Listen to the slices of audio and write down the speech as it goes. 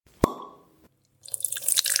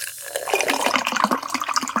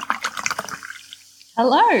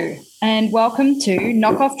Hello, and welcome to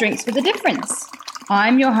Knock Off Drinks with a Difference.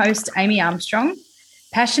 I'm your host, Amy Armstrong,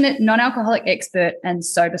 passionate non-alcoholic expert and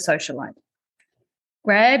sober socialite.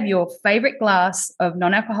 Grab your favourite glass of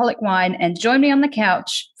non-alcoholic wine and join me on the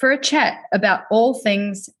couch for a chat about all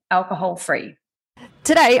things alcohol-free.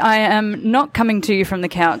 Today, I am not coming to you from the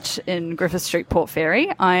couch in Griffith Street, Port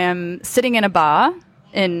Fairy. I am sitting in a bar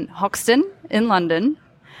in Hoxton in London,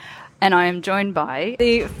 and I am joined by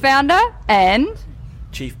the founder and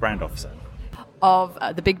Chief Brand Officer of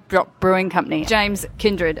the Big Drop Brewing Company, James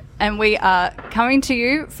Kindred. And we are coming to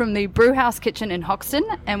you from the Brewhouse Kitchen in Hoxton,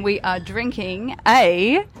 and we are drinking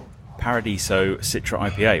a Paradiso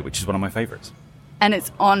Citra IPA, which is one of my favourites. And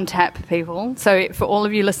it's on tap, people. So for all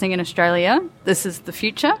of you listening in Australia, this is the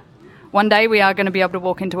future. One day we are going to be able to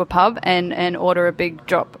walk into a pub and order a Big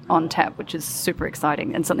Drop on tap, which is super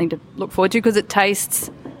exciting and something to look forward to because it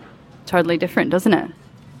tastes totally different, doesn't it?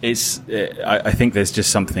 I think there's just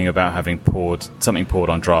something about having something poured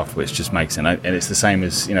on draft which just makes it, and it's the same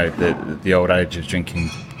as the old age of drinking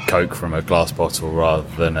Coke from a glass bottle rather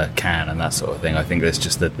than a can and that sort of thing. I think there's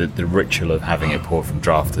just the ritual of having it poured from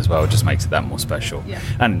draft as well just makes it that more special. Yeah.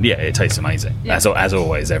 And yeah, it tastes amazing as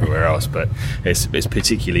always everywhere else, but it's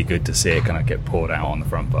particularly good to see it kind of get poured out on the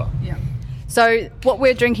front bar. Yeah. So what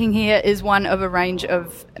we're drinking here is one of a range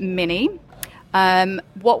of many.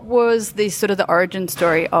 What was the origin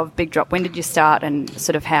story of Big Drop? When did you start and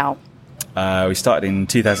sort of how? We started in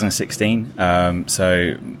 2016.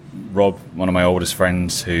 So Rob, one of my oldest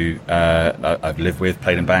friends who I've lived with,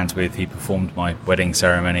 played in bands with, he performed my wedding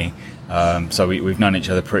ceremony. So we've known each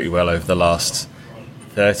other pretty well over the last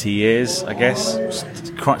 30 years, I guess.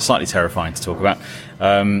 It's quite slightly terrifying to talk about.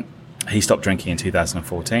 He stopped drinking in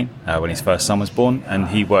 2014 when his first son was born, and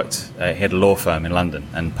he had a law firm in London,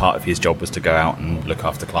 and part of his job was to go out and look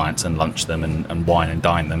after clients and lunch them and wine and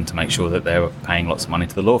dine them to make sure that they were paying lots of money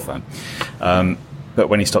to the law firm. But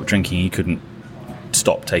when he stopped drinking, he couldn't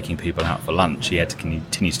stop taking people out for lunch. He had to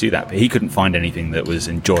continue to do that, but he couldn't find anything that was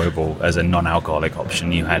enjoyable as a non-alcoholic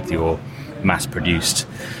option. You had your mass-produced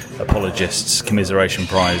apologists, commiseration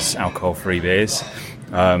prize, alcohol-free beers.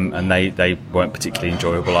 And they weren't particularly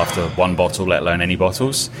enjoyable after one bottle, let alone any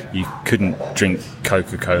bottles. You couldn't drink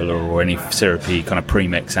Coca-Cola or any syrupy kind of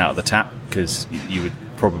premix out of the tap because you would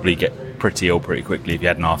probably get pretty ill pretty quickly if you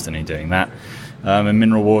had an afternoon doing that. And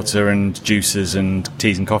mineral water and juices and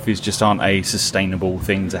teas and coffees just aren't a sustainable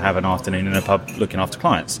thing to have an afternoon in a pub looking after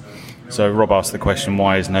clients. So Rob asked the question,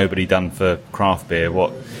 why is nobody done for craft beer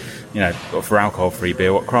for alcohol-free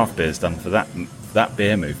beer, what craft beer's done for that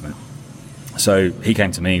beer movement? So he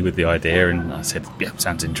came to me with the idea, and I said, yeah,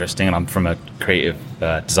 sounds interesting. And I'm from a creative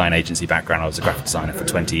design agency background. I was a graphic designer for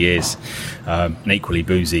 20 years, an equally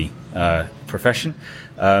boozy profession,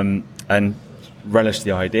 and relished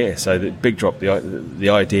the idea. So the Big Drop, the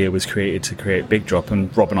idea was created to create Big Drop,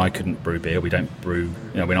 and Rob and I couldn't brew beer. We don't brew,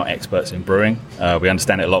 we're not experts in brewing. We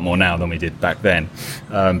understand it a lot more now than we did back then,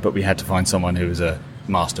 but we had to find someone who was a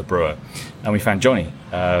master brewer, and we found Johnny,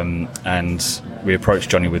 and we approached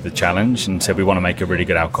Johnny with the challenge and said we want to make a really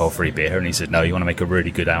good alcohol-free beer, and he said no, you want to make a really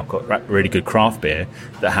good craft beer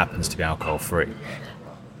that happens to be alcohol-free.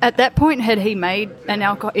 At that point, had he made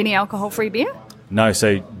any alcohol-free beer? No,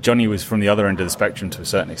 so Johnny was from the other end of the spectrum to a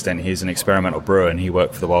certain extent. He's an experimental brewer, and he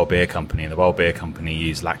worked for the Wild Beer Company. And the Wild Beer Company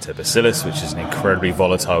used lactobacillus, which is an incredibly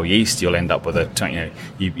volatile yeast. You'll end up with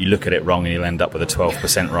you look at it wrong, and you'll end up with a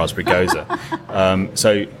 12% raspberry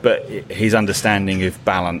goza. But his understanding of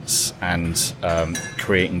balance and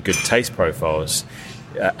creating good taste profiles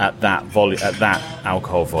at that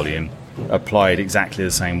alcohol volume applied exactly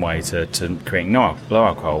the same way to creating low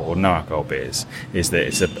alcohol or no alcohol beers. Is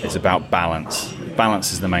that it's about balance.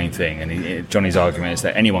 Balance is the main thing, and Johnny's argument is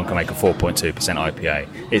that anyone can make a 4.2% IPA.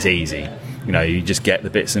 It's easy. You just get the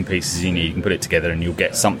bits and pieces you need, you can put it together, and you'll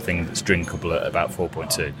get something that's drinkable at about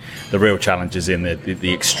 4.2. The real challenge is in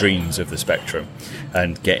the extremes of the spectrum,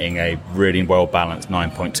 and getting a really well-balanced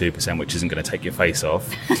 9.2%, which isn't going to take your face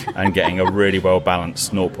off, and getting a really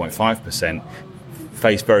well-balanced 0.5%,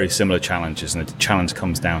 face very similar challenges, and the challenge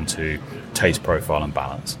comes down to taste profile and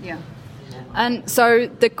balance. Yeah. And so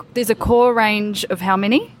there's a core range of how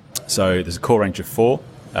many? So there's a core range of 4,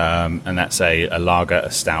 and that's a lager,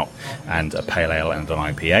 a stout, and a pale ale and an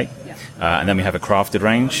IPA. Yeah. And then we have a crafted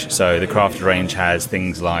range. So the crafted range has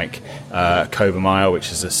things like Cobamile,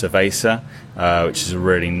 which is a cerveza, which is a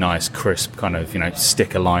really nice, crisp kind of,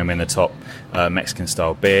 stick a lime in the top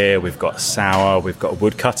Mexican-style beer. We've got sour. We've got a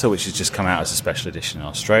woodcutter, which has just come out as a special edition in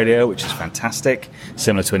Australia, which is fantastic,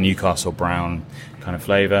 similar to a Newcastle Brown kind of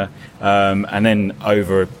flavour. And then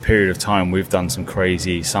over a period of time, we've done some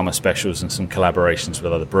crazy summer specials and some collaborations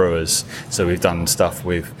with other brewers. So we've done stuff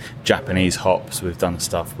with Japanese hops, we've done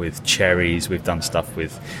stuff with cherries, we've done stuff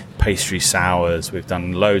with pastry sours, we've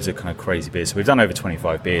done loads of kind of crazy beers. So we've done over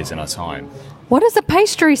 25 beers in our time. What is a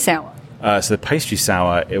pastry sour? So the pastry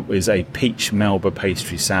sour, it was a peach Melba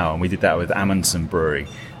pastry sour, and we did that with Amundsen Brewery.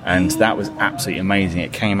 And that was absolutely amazing.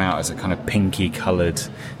 It came out as a kind of pinky coloured,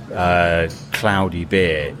 cloudy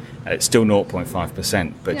beer. It's still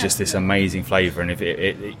 0.5%, but just this amazing flavour. And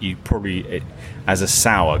if as a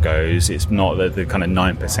sour goes, it's not the kind of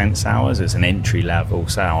 9% sours. It's an entry level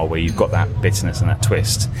sour where you've got that bitterness and that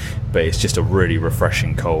twist, but it's just a really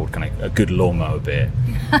refreshing, cold, kind of a good lawnmower beer.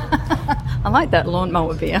 I like that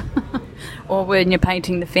lawnmower beer. Or when you're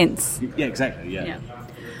painting the fence. Yeah, exactly. Yeah.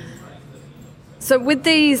 So with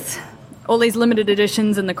all these limited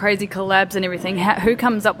editions and the crazy collabs and everything, who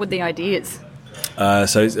comes up with the ideas?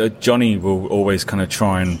 So Johnny will always kind of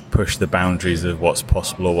try and push the boundaries of what's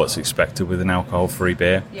possible or what's expected with an alcohol-free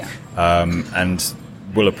beer. Yeah. And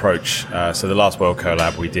we'll approach. So the last World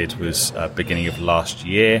Collab we did was beginning of last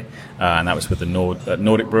year, and that was with the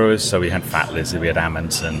Nordic brewers. So we had Fat Lizard, we had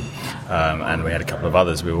Amundsen, and we had a couple of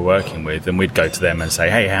others we were working with. And we'd go to them and say,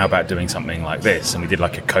 hey, how about doing something like this? And we did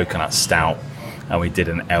like a coconut stout, and we did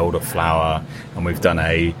an elderflower, and we've done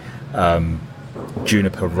a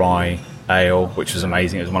juniper rye ale, which was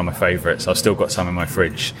amazing. It was one of my favourites. I've still got some in my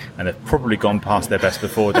fridge, and they've probably gone past their best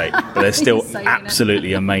before date, but they're still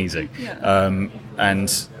absolutely amazing.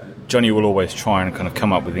 And Johnny will always try and kind of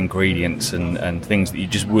come up with ingredients and things that you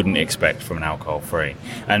just wouldn't expect from an alcohol-free.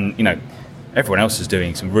 And, you know, everyone else is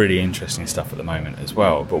doing some really interesting stuff at the moment as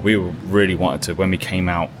well, but we really wanted to, when we came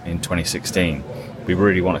out in 2016, we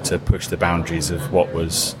really wanted to push the boundaries of what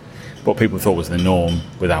people thought was the norm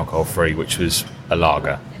with alcohol-free, which was a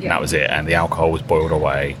lager, and that was it. And the alcohol was boiled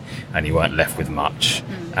away, and you weren't left with much,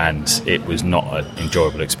 and it was not an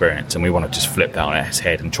enjoyable experience. And we want to just flip that on its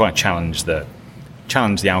head and try and challenge the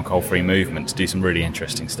alcohol-free movement to do some really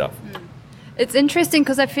interesting stuff. It's interesting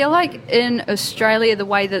because I feel like in Australia, the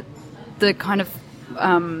way that the kind of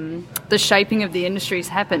the shaping of the industry's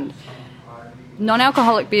happened,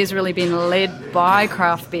 non-alcoholic beer has really been led by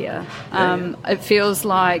craft beer. It feels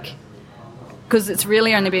like, because it's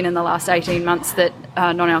really only been in the last 18 months that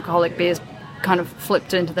non-alcoholic beers kind of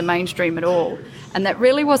flipped into the mainstream at all. And that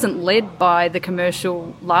really wasn't led by the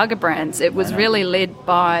commercial lager brands. It was really led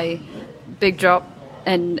by Big Drop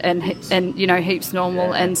and you know, Heaps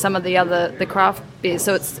Normal and some of the craft beers.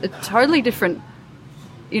 So it's a totally different,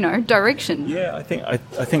 you know, direction. Yeah, I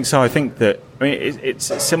think so. I think that, I mean, it's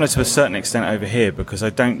similar to a certain extent over here, because I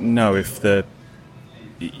don't know if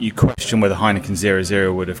you question whether Heineken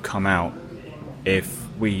 0.0 would have come out if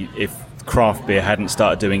craft beer hadn't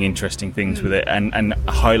started doing interesting things with it and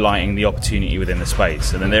highlighting the opportunity within the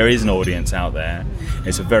space. And then there is an audience out there.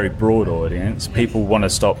 It's a very broad audience. People want to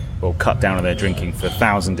stop or cut down on their drinking for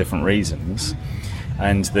 1,000 different reasons,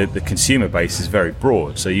 and the consumer base is very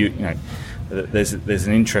broad. So you know, there's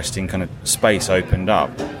an interesting kind of space opened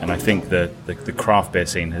up, and I think the craft beer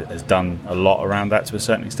scene has done a lot around that to a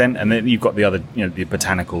certain extent. And then you've got the other, you know, the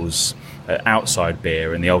botanicals, outside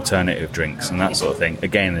beer and the alternative drinks and that sort of thing.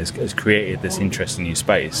 Again, has created this interesting new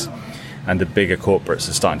space, and the bigger corporates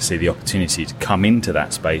are starting to see the opportunity to come into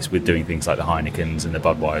that space with doing things like the Heinekens and the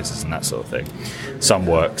Budweisers and that sort of thing. Some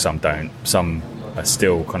work, some don't. Some are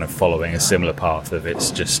still kind of following a similar path of it's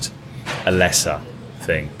just a lesser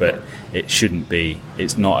thing, but it shouldn't be.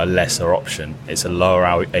 It's not a lesser option. It's a lower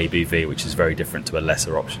ABV, which is very different to a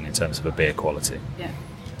lesser option in terms of a beer quality.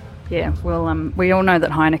 Yeah. Well, we all know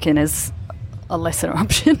that Heineken is a lesser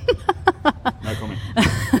option. No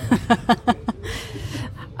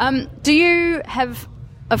comment. Do you have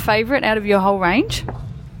a favourite out of your whole range?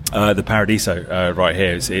 The Paradiso right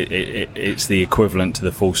here. It's the equivalent to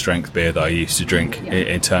the full strength beer that I used to drink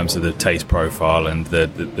in terms of the taste profile and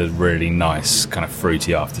the really nice kind of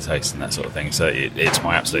fruity aftertaste and that sort of thing. So it's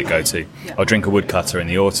my absolute go-to. I'll drink a woodcutter in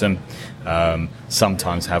the autumn.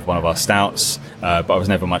 Sometimes have one of our stouts, but I was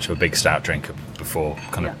never much of a big stout drinker before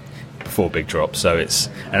Big Drop. So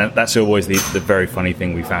and that's always the very funny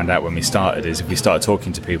thing we found out when we started, is if we started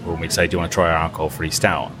talking to people and we'd say, do you want to try our alcohol-free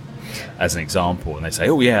stout, as an example, and they say,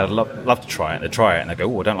 oh yeah, I'd love to try it. They try it and they go,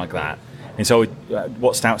 oh, I don't like that. And so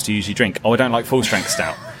what stouts do you usually drink? Oh, I don't like full strength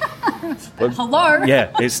stout. Well, hello.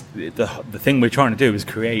 Yeah, it's the thing we're trying to do is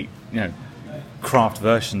create, you know, craft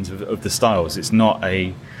versions of the styles. It's not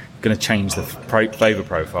going to change the flavour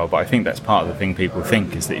profile, but I think that's part of the thing people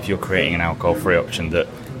think, is that if you're creating an alcohol-free option, that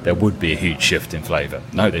there would be a huge shift in flavour.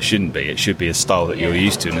 No, there shouldn't be. It should be a style that you're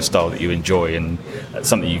used to and a style that you enjoy, and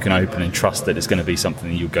something you can open and trust that it's going to be something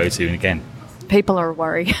that you'll go to and again. People are a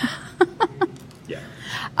worry. Yeah.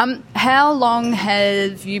 How long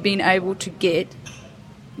have you been able to get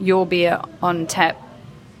your beer on tap?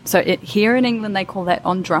 So here in England they call that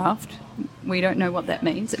on draft. We don't know what that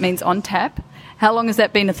means. It means on tap. How long has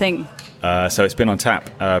that been a thing? So it's been on tap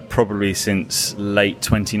probably since late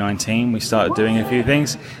 2019. We started doing a few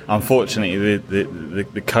things. Unfortunately,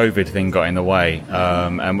 the COVID thing got in the way,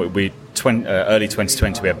 and early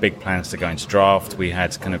 2020 we had big plans to go into draft. We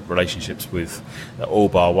had kind of relationships with All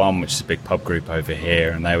Bar One, which is a big pub group over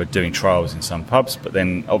here, and they were doing trials in some pubs. But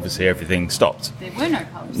then obviously everything stopped. There were no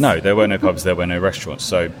pubs. No, there were no pubs. There were no restaurants.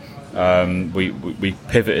 So we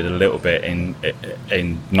pivoted a little bit in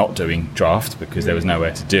not doing draft because there was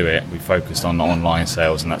nowhere to do it. We focused on online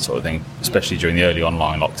sales and that sort of thing, especially during the early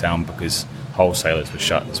online lockdown because wholesalers were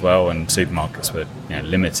shut as well and supermarkets were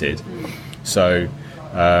limited. So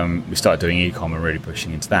we started doing e-com and really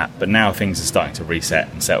pushing into that. But now things are starting to reset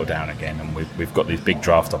and settle down again, and we've got these big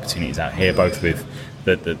draft opportunities out here, both with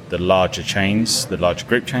the larger chains, the larger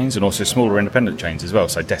group chains, and also smaller independent chains as well.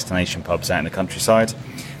 So destination pubs out in the countryside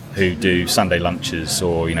who do Sunday lunches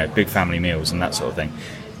or big family meals and that sort of thing.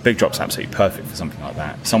 Big Drop's absolutely perfect for something like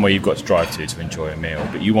that. Somewhere you've got to drive to enjoy a meal,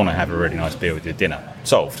 but you want to have a really nice beer with your dinner.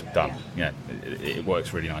 Solved, done. It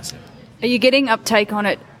works really nicely. Are you getting uptake on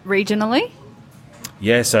it regionally?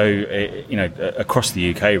 Yeah, so across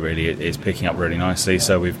the UK really it's picking up really nicely.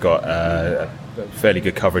 So we've got fairly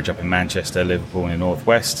good coverage up in Manchester, Liverpool and the North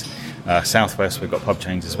West. Southwest, we've got pub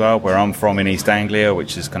chains as well. Where I'm from in East Anglia,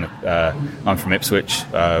 which is kind of, I'm from Ipswich,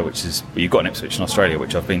 which is, you've got an Ipswich in Australia,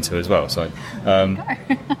 which I've been to as well. So,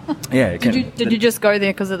 yeah. Did you just go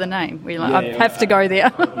there because of the name? Were you like, I have to go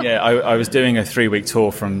there? Yeah, I was doing a 3-week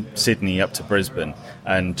tour from Sydney up to Brisbane,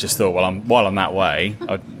 and just thought, while I'm that way,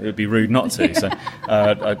 it would be rude not to. So,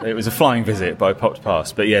 it was a flying visit, but I popped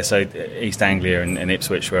past. But yeah, so East Anglia and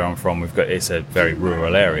Ipswich, where I'm from, it's a very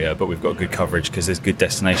rural area, but we've got good coverage because there's good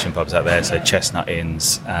destination pubs out there. So Chestnut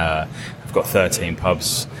Inns, we've got 13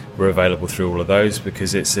 pubs. We're available through all of those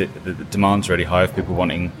because the demand's really high of people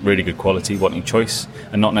wanting really good quality, wanting choice,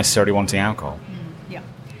 and not necessarily wanting alcohol. Yeah.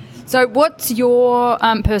 So what's your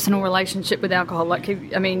personal relationship with alcohol? Like,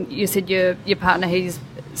 you said your partner, he's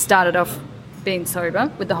started off being sober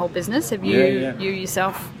with the whole business. Have you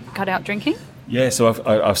yourself cut out drinking? Yeah, so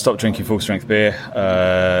I've stopped drinking full strength beer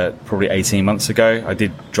probably 18 months ago. I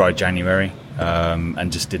did dry January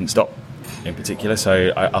and just didn't stop in particular.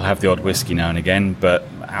 So I'll have the odd whiskey now and again, but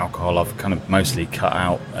alcohol I've kind of mostly cut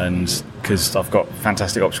out, and because I've got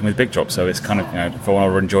fantastic option with Big Drop. So it's kind of, if I want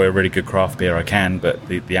to enjoy a really good craft beer, I can, but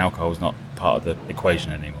the alcohol is not part of the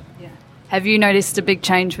equation anymore. Yeah. Have you noticed a big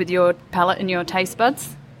change with your palate and your taste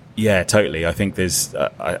buds? Yeah, totally. I think there's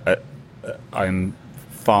I'm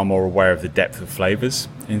far more aware of the depth of flavours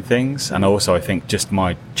in things, and also I think just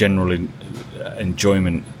my general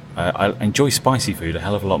enjoyment. I enjoy spicy food a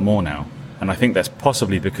hell of a lot more now, and I think that's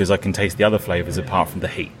possibly because I can taste the other flavours apart from the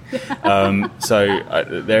heat. It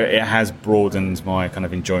has broadened my kind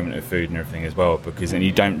of enjoyment of food and everything as well, and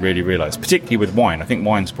you don't really realise, particularly with wine. I think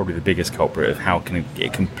wine's probably the biggest culprit of how can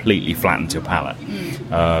it completely flattens your palate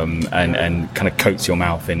and kind of coats your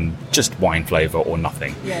mouth in just wine flavour or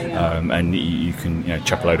nothing. And you can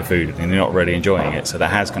chuck a load of food and you're not really enjoying it. So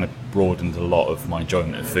that has kind of broadened a lot of my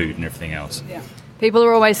enjoyment of food and everything else. Yeah. People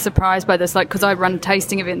are always surprised by this, because I run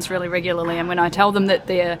tasting events really regularly, and when I tell them that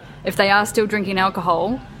if they are still drinking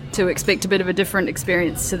alcohol, to expect a bit of a different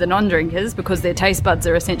experience to the non-drinkers because their taste buds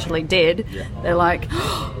are essentially dead, they're like,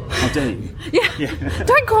 how dare you? Yeah.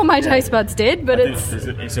 Don't call my taste buds dead, but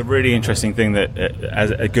it's a really interesting thing that,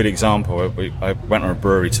 as a good example, I went on a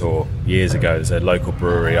brewery tour years ago. There's a local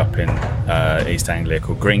brewery up in East Anglia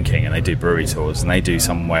called Green King, and they do brewery tours, and they do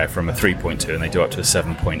somewhere from a 3.2 and they do up to a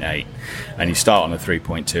 7.8, and you start on a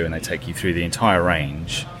 3.2 and they take you through the entire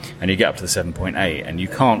range, and you get up to the 7.8 and you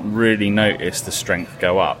can't really notice the strength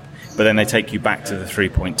go up, but then they take you back to the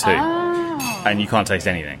 3.2 and you can't taste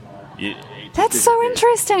anything. That's so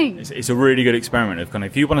interesting. It's a really good experiment of kind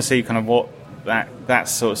of, if you want to see kind of what that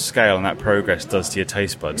sort of scale and that progress does to your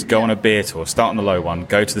taste buds, go on a beer tour, start on the low one,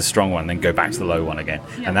 go to the strong one, then go back to the low one again,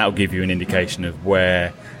 and that'll give you an indication of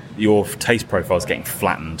where your taste profile is getting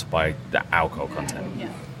flattened by the alcohol content.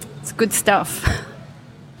 Yeah, it's good stuff.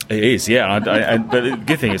 It is, yeah. But the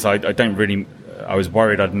good thing is, I don't really. I was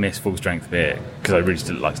worried I'd miss full strength beer because I really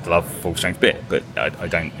still like to love full strength beer, but I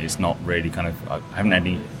don't. It's not really kind of. I haven't had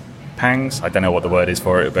any pangs. I don't know what the word is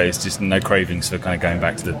for it, but it's just no cravings for kind of going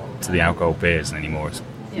back to the alcohol beers anymore,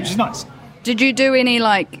 which is nice. Did you do any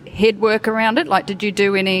like head work around it? Like, did you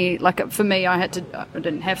do any, like for me, I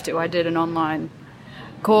didn't have to, I did an online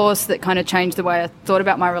course that kind of changed the way I thought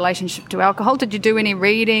about my relationship to alcohol. Did you do any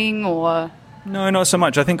reading or? No, not so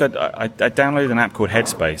much. I think I downloaded an app called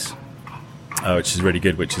Headspace, which is really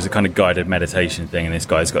good, which is a kind of guided meditation thing. And this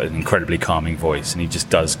guy's got an incredibly calming voice, and he just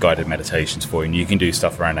does guided meditations for you. And you can do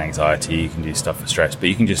stuff around anxiety, you can do stuff for stress, but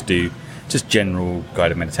you can just do just general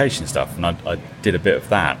guided meditation stuff. And I did a bit of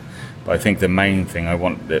that. But I think the main thing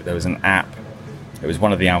there was an app. It was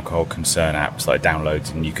one of the alcohol concern apps that I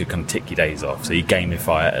downloaded, and you could kind of tick your days off. So you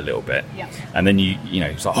gamify it a little bit. Yeah. And then you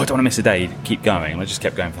it's like, I don't want to miss a day, keep going. And I just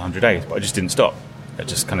kept going for 100 days, but I just didn't stop. I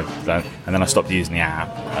just kind of, and then I stopped using the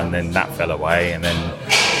app, and then that fell away, and then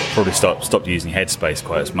probably stopped using Headspace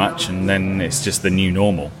quite as much, and then it's just the new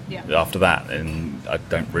normal after that, and I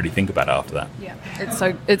don't really think about it after that. Yeah,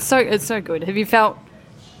 it's so good. Have you felt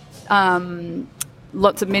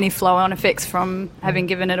lots of many flow-on effects from having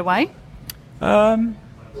given it away? I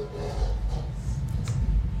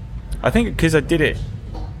think because I did it,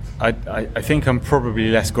 I think I'm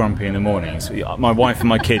probably less grumpy in the mornings. My wife and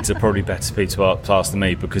my kids are probably better people to ask than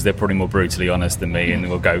me, because they're probably more brutally honest than me, and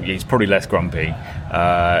we'll go, he's probably less grumpy.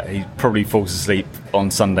 He probably falls asleep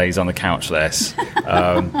on Sundays on the couch less,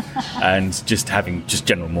 and just having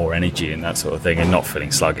general more energy and that sort of thing, and not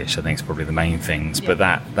feeling sluggish, I think is probably the main things. But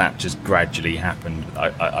that just gradually happened.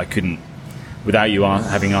 I couldn't. Without you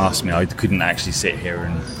having asked me, I couldn't actually sit here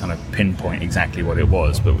and kind of pinpoint exactly what it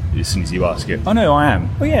was. But as soon as you ask it, oh no, I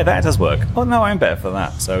am. Oh yeah, that does work. Oh no, I'm better for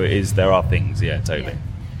that. So there are things, yeah, totally. Yeah.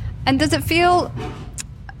 And does it feel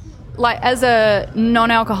like, as a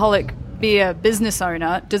non-alcoholic beer business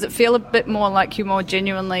owner, does it feel a bit more like you're more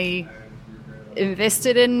genuinely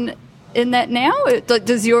invested in that now?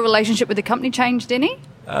 Does your relationship with the company changed any?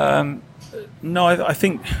 No, I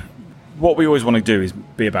think what we always want to do is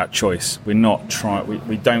be about choice. We're not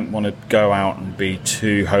we don't want to go out and be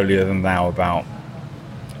too holier than thou about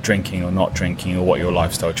drinking or not drinking, or what your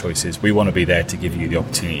lifestyle choice is. We want to be there to give you the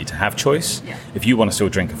opportunity to have choice. Yeah. If you want to still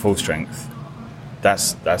drink a full strength,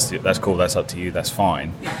 that's cool. That's up to you. That's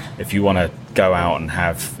fine. If you want to go out and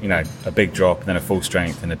have a big drop, then a full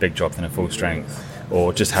strength, and a big drop, then a full strength,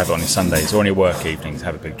 or just have it on your Sundays or on your work evenings,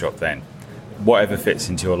 have a big drop then. Whatever fits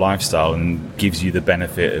into your lifestyle and gives you the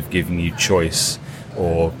benefit of giving you choice,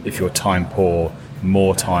 or if you're time poor,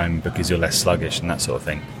 more time because you're less sluggish and that sort of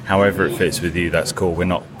thing. However it fits with you, that's cool. We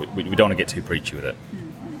don't want to get too preachy with it.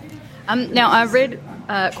 Now, I read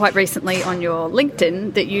quite recently on your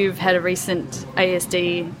LinkedIn that you've had a recent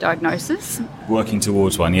ASD diagnosis. Working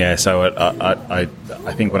towards one, yeah. So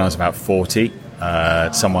I think when I was about 40,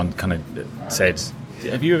 someone kind of said,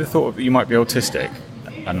 have you ever thought you might be autistic?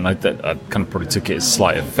 And I kind of probably took it as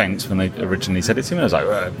slight offence when they originally said it to me. I was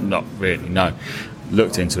like, not really, no.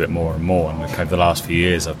 Looked into it more and more, and over the last few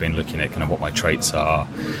years I've been looking at kind of what my traits are,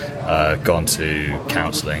 gone to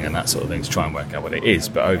counselling and that sort of thing to try and work out what it is.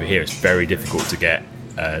 But over here it's very difficult to get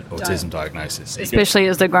autism diagnosis. Especially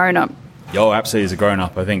as a grown-up. Oh, absolutely, as a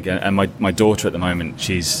grown-up, I think. And my daughter at the moment,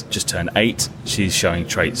 she's just turned 8. She's showing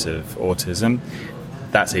traits of autism.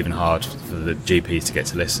 That's even hard for the GPs to get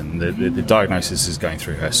to listen. The diagnosis is going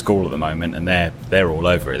through her school at the moment, and they're all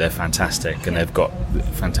over it. They're fantastic, and they've got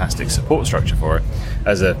fantastic support structure for it.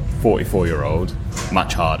 As a 44-year-old,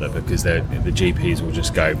 much harder, because the GPs will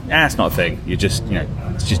just go, it's not a thing. You're just,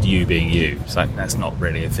 it's just you being you. It's like, that's not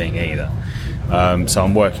really a thing either. So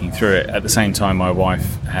I'm working through it. At the same time, my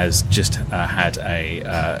wife has just had a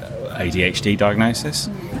ADHD diagnosis.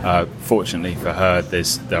 Fortunately for her,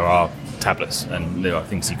 there are tablets and there are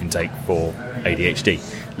things you can take for ADHD,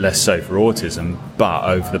 less so for autism. But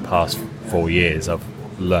over the past 4 years I've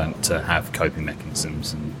learnt to have coping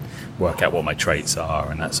mechanisms and work out what my traits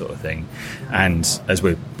are and that sort of thing. And as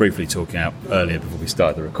we were briefly talking out earlier before we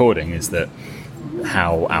started the recording, is that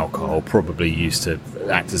how alcohol probably used to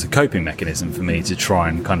act as a coping mechanism for me to try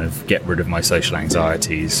and kind of get rid of my social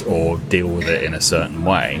anxieties or deal with it in a certain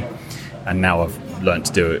way. And now I've learned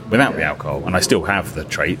to do it without the alcohol, and I still have the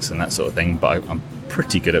traits and that sort of thing, but I'm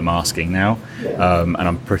pretty good at masking now, and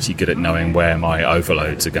I'm pretty good at knowing where my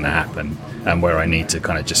overloads are going to happen and where I need to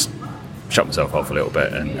kind of just shut myself off a little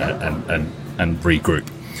bit and regroup.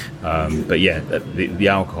 But yeah, the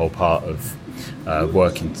alcohol part of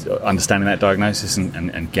understanding that diagnosis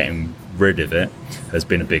and getting rid of it has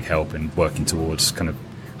been a big help in working towards kind of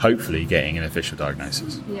hopefully getting an official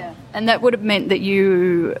diagnosis. Yeah, and that would have meant that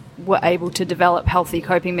you were able to develop healthy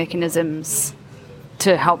coping mechanisms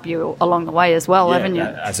to help you along the way as well, haven't you?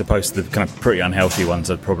 As opposed to the kind of pretty unhealthy ones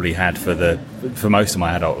I'd probably had for most of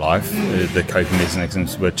my adult life. The coping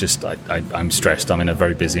mechanisms were just, I'm stressed, I'm in a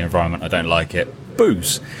very busy environment, I don't like it,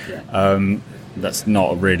 booze. That's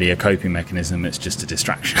not really a coping mechanism, it's just a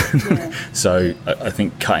distraction. So I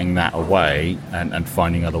think cutting that away and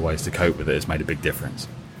finding other ways to cope with it has made a big difference.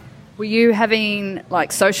 Were you having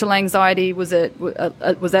like social anxiety? Was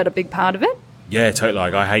that a big part of it? Yeah, totally.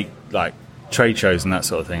 Like I hate like trade shows and that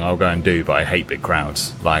sort of thing. I'll go and do, but I hate big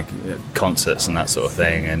crowds, like concerts and that sort of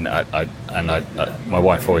thing. And my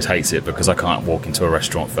wife always hates it because I can't walk into a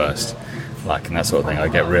restaurant first, like, and that sort of thing. I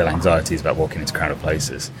get real anxieties about walking into crowded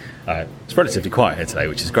places. It's relatively quiet here today,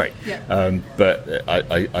 which is great. But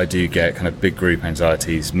I do get kind of big group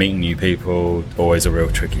anxieties. Meeting new people, always a real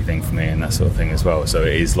tricky thing for me, and that sort of thing as well. So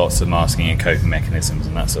it is lots of masking and coping mechanisms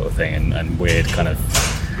and that sort of thing, and weird kind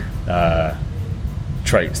of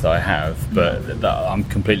traits that I have, but that I'm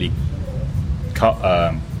completely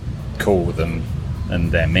cool with them,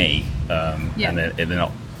 and they're me, and they're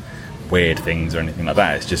not weird things or anything like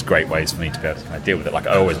that. It's just great ways for me to be able to kind of deal with it. Like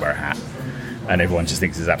I always wear a hat, and everyone just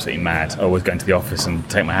thinks it's absolutely mad. I always go into the office and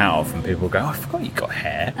take my hat off, and people go, "Oh, I forgot you got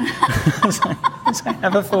hair." I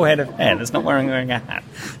have a full head of hair. That's not wearing a hat,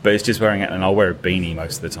 but it's just wearing it, and I'll wear a beanie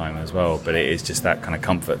most of the time as well. But it is just that kind of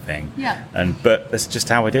comfort thing. But that's just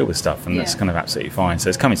how I deal with stuff, and that's kind of absolutely fine. So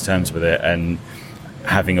it's coming to terms with it and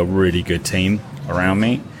having a really good team around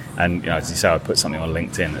me. And as you say, I put something on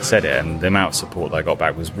LinkedIn that said it, and the amount of support that I got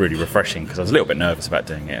back was really refreshing, because I was a little bit nervous about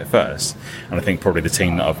doing it at first. And I think probably the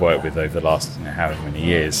team that I've worked with over the last however many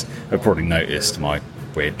years have probably noticed my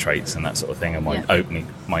weird traits and that sort of thing, and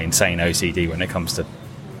my insane OCD when it comes to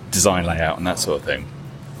design layout and that sort of thing.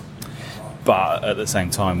 But at the same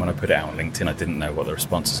time, when I put it out on LinkedIn, I didn't know what the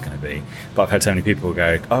response was going to be. But I've had so many people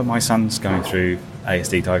go, "Oh, my son's going through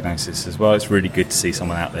ASD diagnosis as well." It's really good to see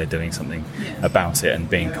someone out there doing something about it and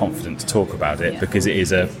being confident to talk about it, because it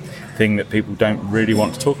is a thing that people don't really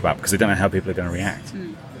want to talk about because they don't know how people are going to react.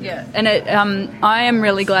 And I am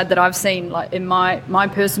really glad that I've seen, like, in my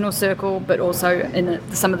personal circle, but also in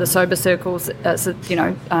some of the sober circles,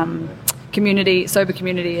 sober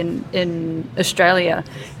community in Australia,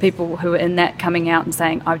 people who are in that coming out and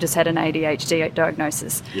saying, "I've just had an ADHD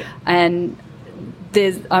diagnosis." And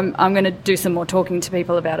I'm going to do some more talking to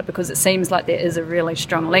people about it, because it seems like there is a really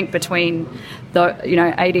strong link between the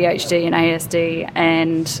ADHD and ASD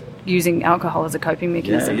and using alcohol as a coping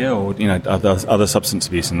mechanism. Or other substance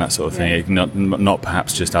abuse and that sort of thing. Not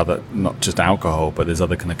perhaps just not just alcohol, but there's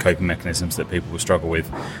other kind of coping mechanisms that people will struggle with,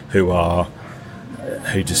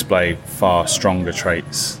 who display far stronger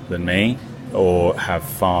traits than me, or have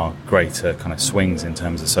far greater kind of swings in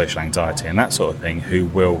terms of social anxiety and that sort of thing, who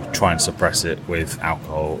will try and suppress it with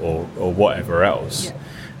alcohol or whatever else.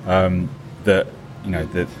 The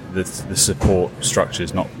support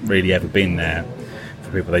structure's not really ever been there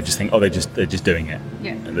for people. They just think, they're just doing it.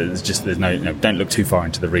 There's no don't look too far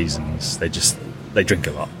into the reasons. They drink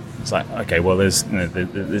a lot. It's like, okay, well, there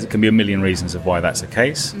can be a million reasons of why that's the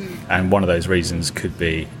case, and one of those reasons could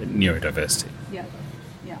be neurodiversity.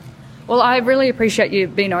 Well, I really appreciate you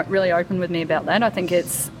being really open with me about that. I think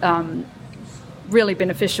it's really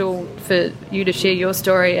beneficial for you to share your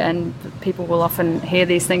story, and people will often hear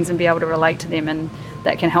these things and be able to relate to them, and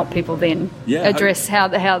that can help people then address how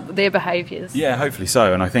their behaviours. Yeah, hopefully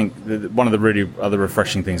so. And I think one of the really other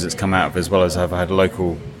refreshing things that's come out of, as well as I've had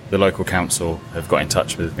the local council have got in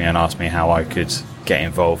touch with me and asked me how I could get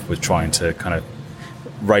involved with trying to kind of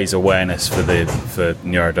raise awareness for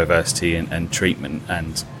neurodiversity and treatment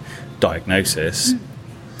and diagnosis.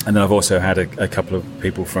 And then I've also had a couple of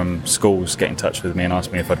people from schools get in touch with me and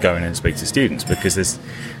ask me if I'd go in and speak to students, because there's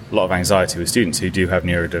a lot of anxiety with students who do have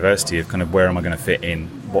neurodiversity of kind of, where am I going to fit in,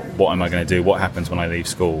 what am I going to do, what happens when I leave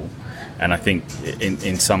school. And I think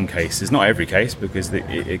in some cases, not every case, because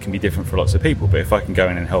it can be different for lots of people, but if I can go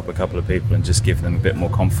in and help a couple of people and just give them a bit more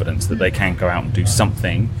confidence that they can go out and do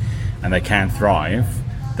something and they can thrive,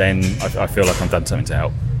 then I feel like I've done something to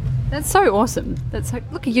help. That's so awesome.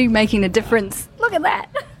 Look at you making a difference. Look at that.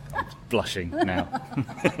 Blushing now.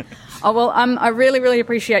 Oh, well, I really, really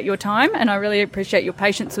appreciate your time, and I really appreciate your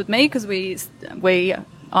patience with me, because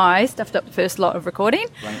I stuffed up the first lot of recording.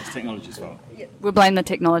 Blame the technology as well. We'll blame the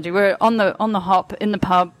technology. We're on the hop in the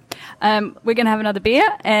pub. We're going to have another beer,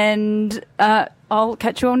 and I'll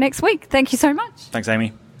catch you all next week. Thank you so much. Thanks,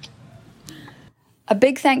 Amy. A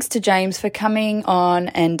big thanks to James for coming on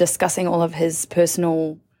and discussing all of his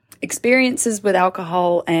personal experiences with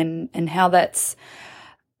alcohol and how that's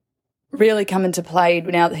really come into play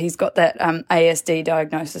now that he's got that ASD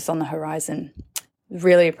diagnosis on the horizon.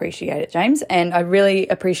 Really appreciate it, James. And I really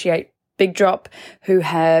appreciate Big Drop, who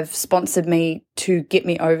have sponsored me to get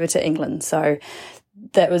me over to England. So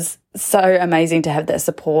that was so amazing to have that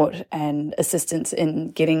support and assistance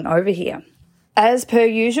in getting over here. As per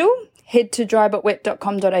usual, Head to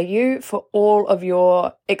drybutwet.com.au for all of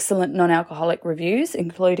your excellent non-alcoholic reviews,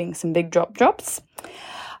 including some big drops.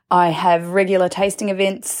 I have regular tasting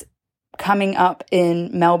events coming up in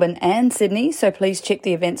Melbourne and Sydney, so please check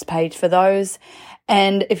the events page for those.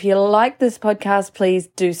 And if you like this podcast, please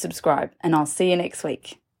do subscribe, and I'll see you next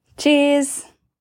week. Cheers.